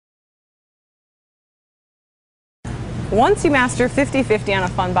Once you master 50-50 on a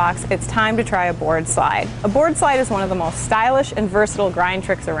fun box, it's time to try a board slide. A board slide is one of the most stylish and versatile grind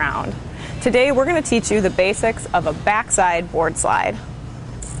tricks around. Today we're going to teach you the basics of a backside board slide.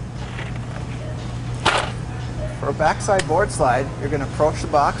 For a backside board slide, you're going to approach the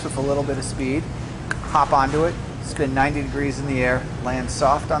box with a little bit of speed, hop onto it, spin 90 degrees in the air, land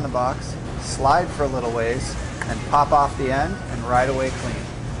soft on the box, slide for a little ways, and pop off the end and ride away clean.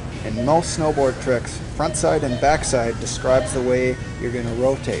 In most snowboard tricks, frontside and backside describes the way you're going to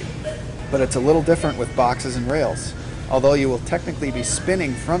rotate. But it's a little different with boxes and rails. Although you will technically be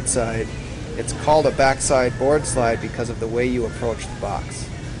spinning frontside, it's called a backside board slide because of the way you approach the box.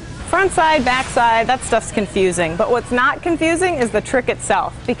 Frontside, backside, that stuff's confusing. But what's not confusing is the trick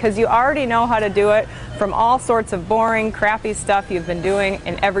itself, because you already know how to do it from all sorts of boring, crappy stuff you've been doing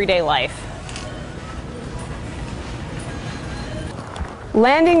in everyday life.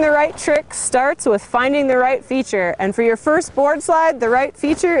 Landing the right trick starts with finding the right feature, and for your first board slide, the right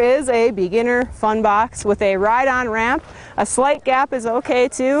feature is a beginner fun box with a ride-on ramp. A slight gap is okay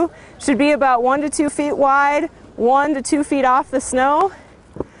too. Should be about 1 to 2 feet wide, 1 to 2 feet off the snow,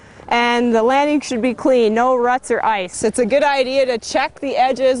 and the landing should be clean, no ruts or ice. It's a good idea to check the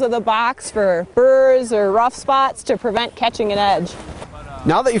edges of the box for burrs or rough spots to prevent catching an edge.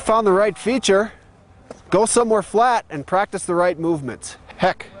 Now that you've found the right feature, go somewhere flat and practice the right movements.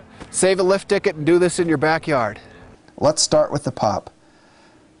 Heck, save a lift ticket and do this in your backyard. Let's start with the pop.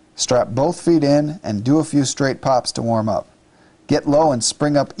 Strap both feet in and do a few straight pops to warm up. Get low and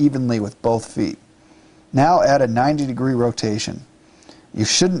spring up evenly with both feet. Now add a 90-degree rotation. You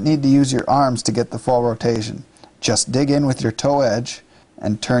shouldn't need to use your arms to get the full rotation. Just dig in with your toe edge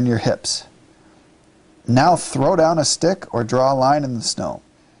and turn your hips. Now throw down a stick or draw a line in the snow.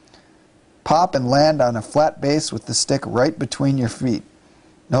 Pop and land on a flat base with the stick right between your feet.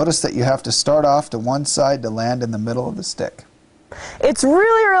 Notice that you have to start off to one side to land in the middle of the stick. It's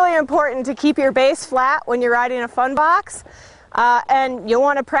really important to keep your base flat when you're riding a fun box. And you'll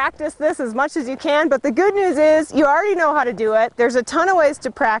want to practice this as much as you can, but the good news is you already know how to do it. There's a ton of ways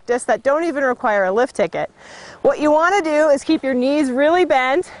to practice that don't even require a lift ticket. What you want to do is keep your knees really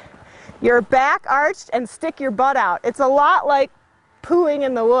bent, your back arched, and stick your butt out. It's a lot like pooing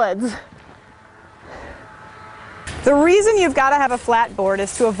in the woods. The reason you've got to have a flat board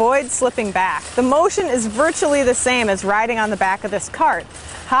is to avoid slipping back. The motion is virtually the same as riding on the back of this cart.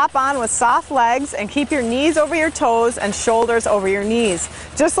 Hop on with soft legs and keep your knees over your toes and shoulders over your knees.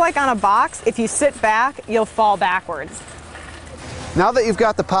 Just like on a box, if you sit back, you'll fall backwards. Now that you've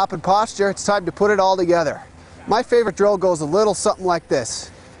got the pop and posture, it's time to put it all together. My favorite drill goes a little something like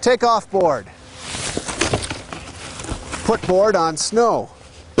this. Take off board. Put board on snow.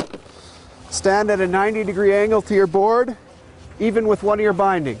 Stand at a 90-degree angle to your board, even with one of your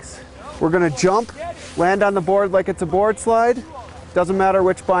bindings. We're going to jump, land on the board like it's a board slide. Doesn't matter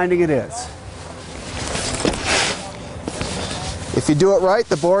which binding it is. If you do it right,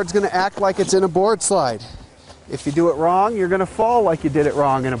 the board's going to act like it's in a board slide. If you do it wrong, you're going to fall like you did it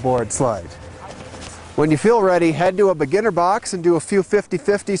wrong in a board slide. When you feel ready, head to a beginner box and do a few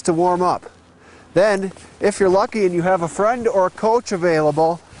 50-50s to warm up. Then, if you're lucky and you have a friend or a coach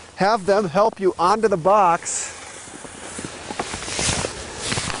available, have them help you onto the box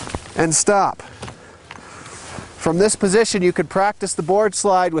and stop. From this position, you could practice the board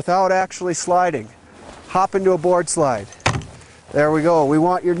slide without actually sliding. Hop into a board slide. There we go. We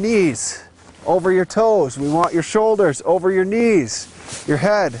want your knees over your toes. We want your shoulders over your knees. Your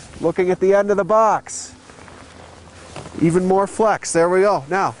head looking at the end of the box. Even more flex. There we go.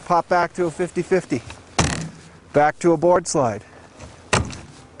 Now, pop back to a 50-50. Back to a board slide.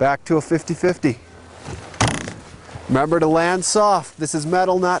 Back to a 50-50. Remember to land soft. This is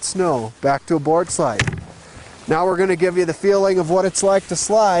metal, not snow. Back to a board slide. Now we're going to give you the feeling of what it's like to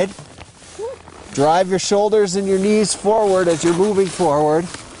slide. Drive your shoulders and your knees forward as you're moving forward.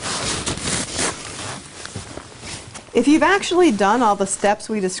 If you've actually done all the steps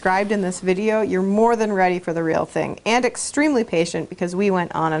we described in this video, you're more than ready for the real thing, and extremely patient because we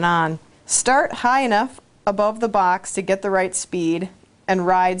went on and on. Start high enough above the box to get the right speed and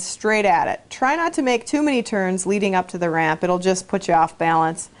ride straight at it. Try not to make too many turns leading up to the ramp. It'll just put you off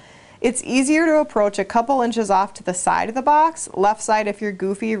balance. It's easier to approach a couple inches off to the side of the box, left side if you're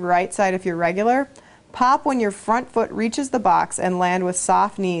goofy, right side if you're regular. Pop when your front foot reaches the box and land with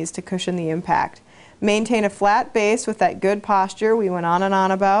soft knees to cushion the impact. Maintain a flat base with that good posture we went on and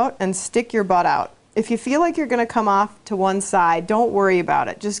on about, and stick your butt out. If you feel like you're going to come off to one side, don't worry about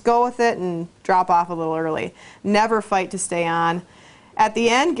it. Just go with it and drop off a little early. Never fight to stay on. At the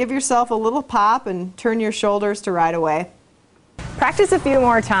end, give yourself a little pop and turn your shoulders to ride away. Practice a few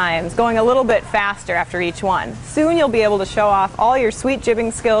more times, going a little bit faster after each one. Soon you'll be able to show off all your sweet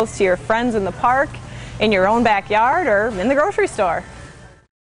jibbing skills to your friends in the park, in your own backyard, or in the grocery store.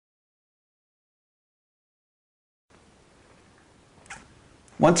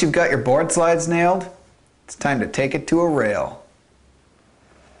 Once you've got your board slides nailed, it's time to take it to a rail.